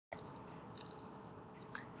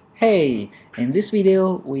Hey, in this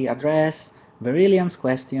video we address Verilian's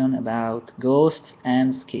question about ghosts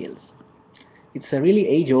and skills. It's a really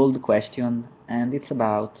age-old question, and it's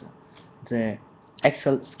about the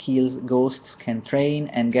actual skills ghosts can train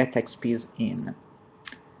and get XPs in.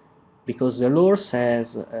 Because the lore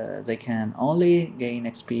says they can only gain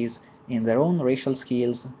XPs in their own racial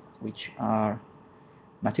skills, which are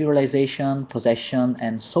materialization, possession,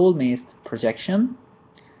 and soul mist projection.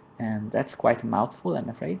 And that's quite a mouthful, I'm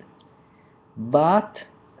afraid. But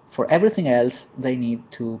for everything else they need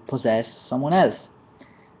to possess someone else,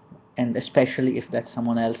 and especially if that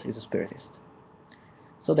someone else is a spiritist.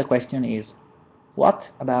 So the question is,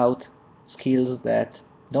 what about skills that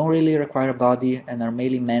don't really require a body and are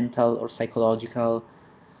mainly mental or psychological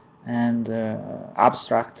and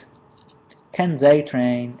abstract? Can they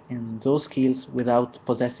train in those skills without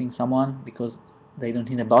possessing someone because they don't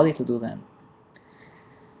need a body to do them?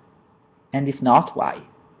 And if not, why?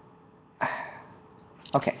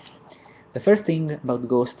 Okay, the first thing about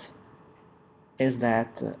ghosts is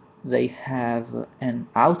that they have an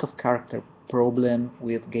out-of-character problem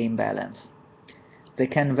with game balance. They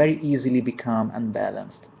can very easily become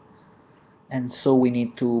unbalanced, and so we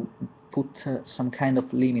need to put some kind of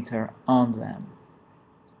limiter on them.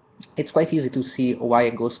 It's quite easy to see why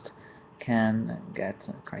a ghost can get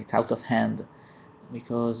quite out of hand,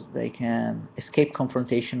 because they can escape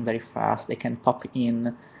confrontation very fast, they can pop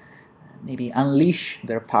in, maybe unleash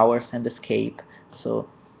their powers and escape. So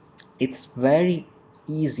it's very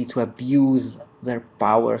easy to abuse their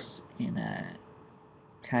powers in a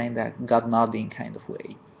kind of god-modding kind of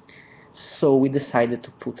way. So we decided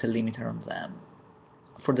to put a limiter on them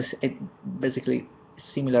for this basically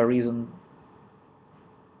similar reason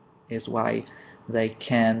is why they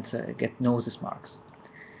can't get gnosis marks.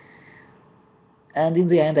 And in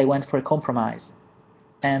the end I went for a compromise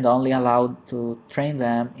and only allowed to train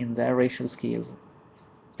them in their racial skills,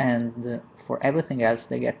 and for everything else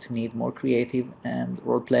they get to need more creative and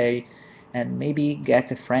roleplay, and maybe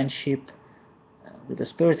get a friendship with a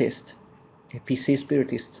spiritist, a PC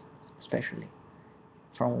spiritist especially,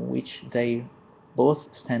 from which they both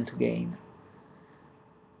stand to gain.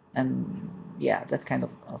 And yeah, that kind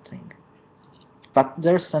of thing. But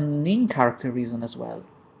there's an in-character reason as well,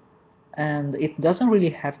 and it doesn't really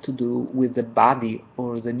have to do with the body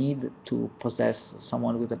or the need to possess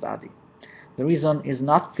someone with a body. The reason is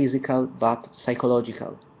not physical but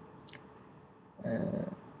psychological.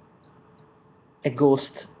 A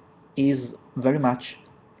ghost is very much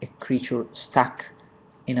a creature stuck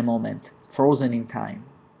in a moment, frozen in time.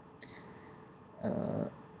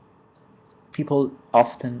 People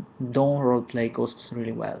often don't roleplay ghosts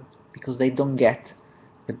really well because they don't get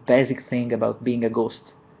the basic thing about being a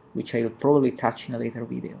ghost, which I will probably touch in a later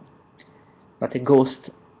video. But a ghost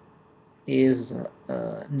is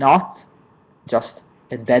not just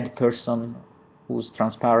a dead person who's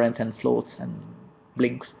transparent and floats and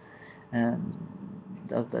blinks and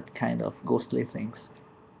does that kind of ghostly things.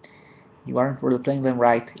 You aren't really playing them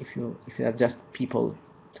right if you are just people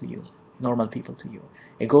to you, normal people to you.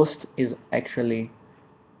 A ghost is actually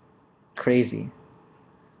crazy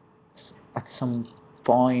at some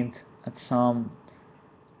point, at some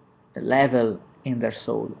level in their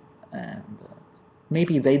soul, and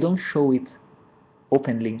maybe they don't show it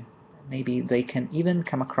openly. Maybe they can even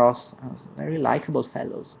come across as very likable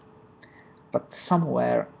fellows, but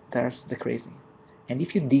somewhere there's the crazy, and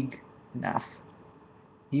if you dig enough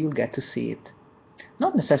you'll get to see it.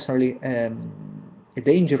 Not necessarily a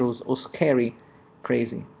dangerous or scary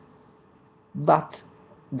crazy, but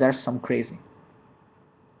there's some crazy.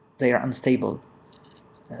 They are unstable,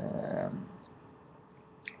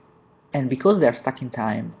 and because they are stuck in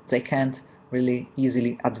time they can't really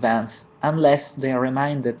easily advance unless they are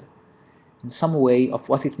reminded in some way of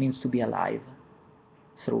what it means to be alive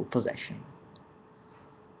through possession.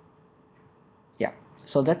 Yeah,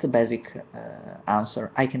 so that's the basic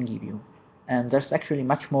answer I can give you, and there's actually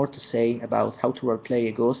much more to say about how to roleplay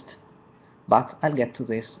a ghost, but I'll get to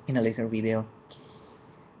this in a later video.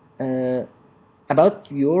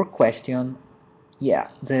 About your question, yeah,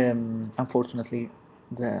 unfortunately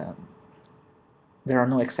there are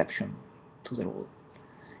no exceptions to the rule.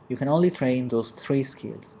 You can only train those 3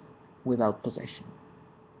 skills without possession,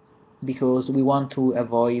 because we want to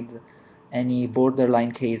avoid any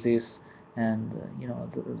borderline cases, and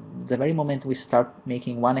the very moment we start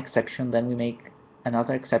making one exception, then we make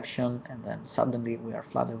another exception, and then suddenly we are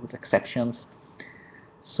flooded with exceptions.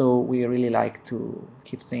 So we really like to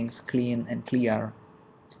keep things clean and clear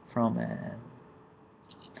from a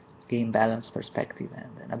game balance perspective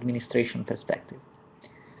and an administration perspective.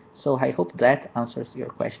 So I hope that answers your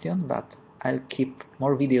question, but I'll keep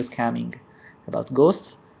more videos coming about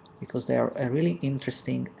ghosts, because they are a really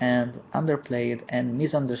interesting and underplayed and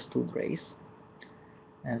misunderstood race,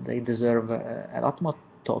 and they deserve a lot more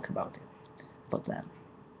talk about them.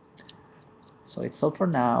 So it's all for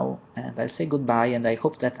now, and I'll say goodbye, and I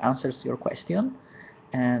hope that answers your question.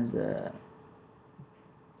 And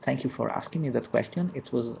thank you for asking me that question.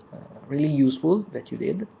 It was really useful that you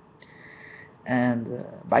did. And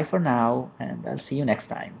bye for now, and I'll see you next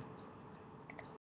time.